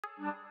That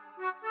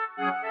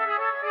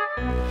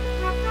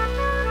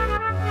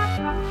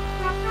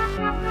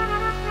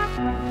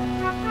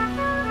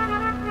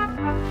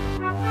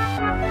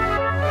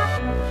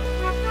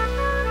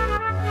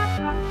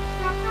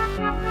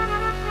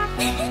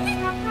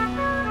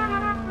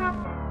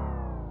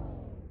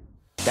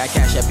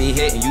Cashapp be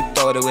hitting, you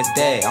thought it was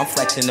dead. I'm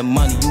flexing the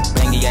money, you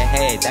banging your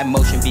head. That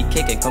motion be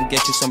kicking, come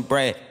get you some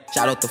bread.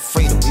 Shout out to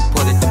Freedom, we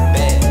put it to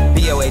bed.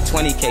 BOA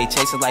 20K,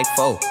 chasing like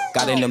foe.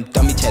 Got in them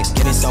dummy checks,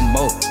 getting some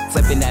more.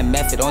 Flipping that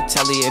method on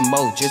telly and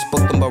mo. Just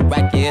booked them a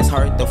rack, yeah, it's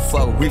hard to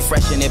flow.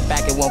 Refreshing it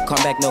back, it won't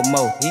come back no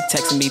more. He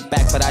texting me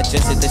back, but I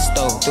just hit the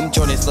stove. Them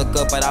Jordans look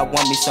good, but I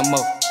want me some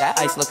more. That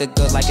ice looking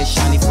good like it's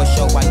shiny for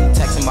sure. Why you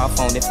texting my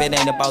phone if it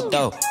ain't about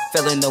dough?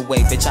 Feeling the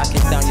way, bitch, I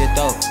kick down your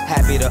door.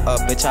 Happy to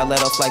up, bitch, I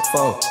let off like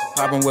foe.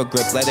 Problem with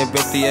grip, let it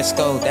rip through your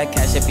skull. That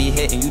Cashapp be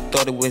hitting, you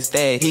thought it was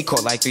dead. He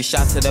caught like 3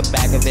 shots to the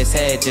back of his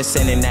head. Just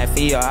sending that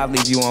fee or I'll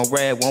leave you on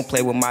red. Won't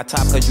play with my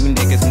top cause you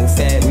niggas move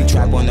fed. We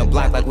trap on the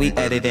block like we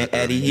Eddie and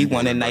Eddie. He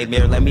want a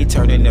nightmare, let me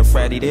turn into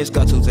Freddy. There's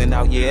guns oozing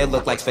out, yeah, it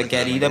look like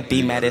spaghetti. The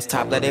beam at his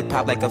top, let it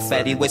pop like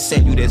confetti. Would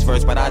send you this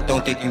verse, but I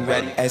don't think you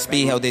ready.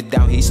 SB held it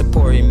down, he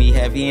supporting me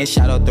heavy. And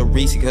shout out to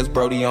Reese cause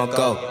Brody on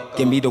go.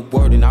 Give me the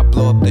word and I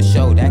blow up the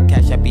show. That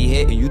Cashapp be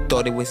hitting, you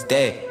thought it was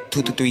dead.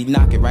 2 to 3,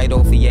 knock it right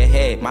over your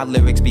head. My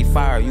lyrics be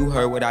fire, you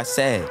heard what I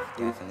said.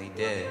 Definitely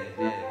did.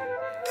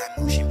 That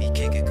motion be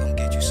kicking, come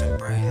get you some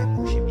bread. That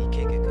motion be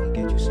kicking, come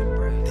get you some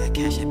bread. That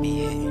Cashapp be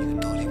hitting, you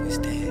thought it was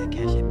dead. That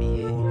Cashapp be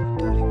hitting, you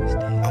thought it was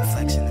dead. I'm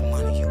flexing the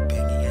money, you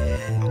banging your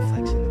head. I'm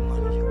flexing the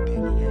money, you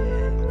banging your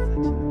head. I'm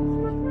flexing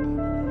the money,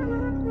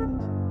 you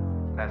banging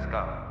your head. Let's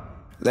go.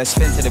 Let's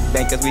spin to the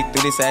bank cause we do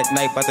this at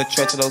night. About to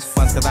stretch those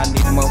funds cause I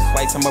need more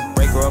fights. I'ma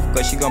break her off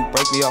cause she gon'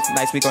 break me off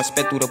nice. We gon'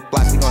 spin through the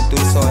blocks, we gon' do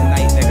this all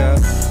night, nigga.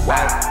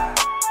 Wow,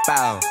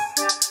 bow.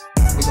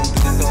 We gon' do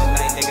this all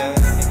night, nigga.